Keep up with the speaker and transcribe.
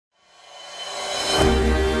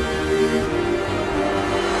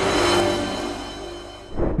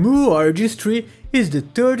Origins 3 is the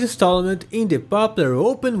third installment in the popular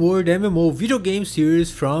open-world MMO video game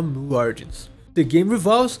series from Origins. The game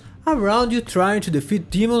revolves around you trying to defeat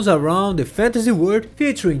demons around the fantasy world,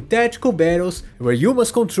 featuring tactical battles where you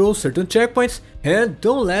must control certain checkpoints and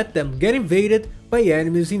don't let them get invaded by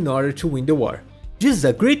enemies in order to win the war. This is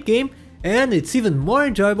a great game, and it's even more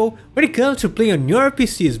enjoyable when it comes to playing on your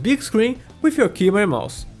PC's big screen with your keyboard and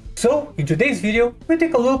mouse. So, in today's video, we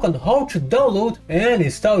take a look on how to download and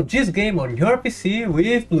install this game on your PC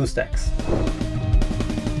with BlueStacks.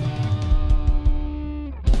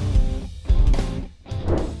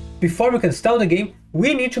 Before we can install the game,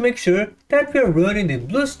 we need to make sure that we are running the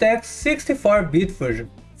BlueStacks 64-bit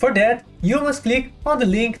version. For that, you must click on the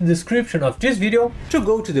link in the description of this video to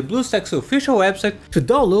go to the BlueStacks official website to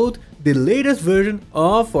download the latest version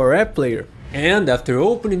of our app player. And after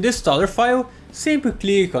opening the installer file, simply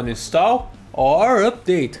click on Install or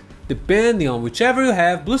Update, depending on whichever you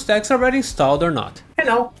have BlueStacks already installed or not. And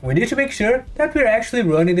now, we need to make sure that we are actually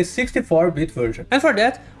running the 64-bit version. And for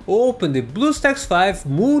that, open the BlueStacks 5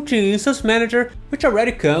 Multi-Instance Manager, which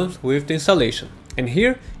already comes with the installation. And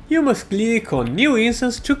here, you must click on New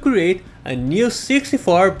Instance to create a new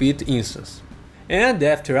 64-bit instance. And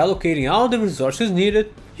after allocating all the resources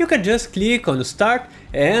needed, you can just click on Start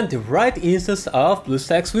and the right instance of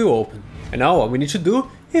BlueStacks will open. And now what we need to do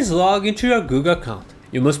is log into your Google account.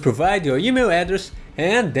 You must provide your email address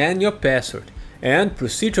and then your password, and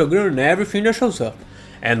proceed to agree on everything that shows up.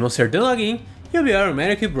 And once you're done logging, you'll be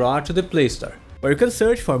automatically brought to the Play Store, where you can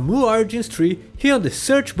search for Origins 3 here on the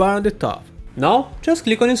search bar on the top. Now, just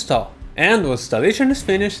click on Install, and once installation is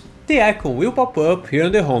finished, the icon will pop up here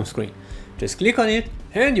on the home screen. Just click on it,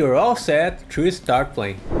 and you're all set to start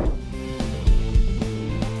playing.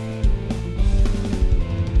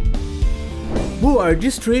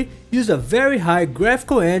 Origins 3 uses a very high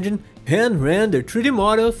graphical engine and rendered 3D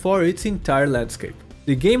model for its entire landscape.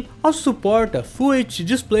 The game also supports a Full HD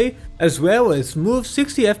display as well as smooth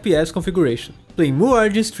 60 FPS configuration. Playing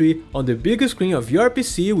Origins 3 on the biggest screen of your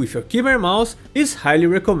PC with your keyboard and mouse is highly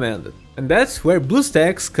recommended, and that's where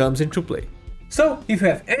BlueStacks comes into play. So, if you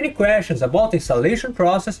have any questions about the installation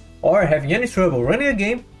process or having any trouble running the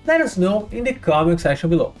game, let us know in the comment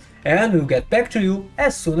section below, and we'll get back to you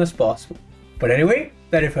as soon as possible. But anyway,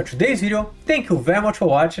 that's it for today's video. Thank you very much for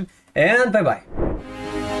watching, and bye bye.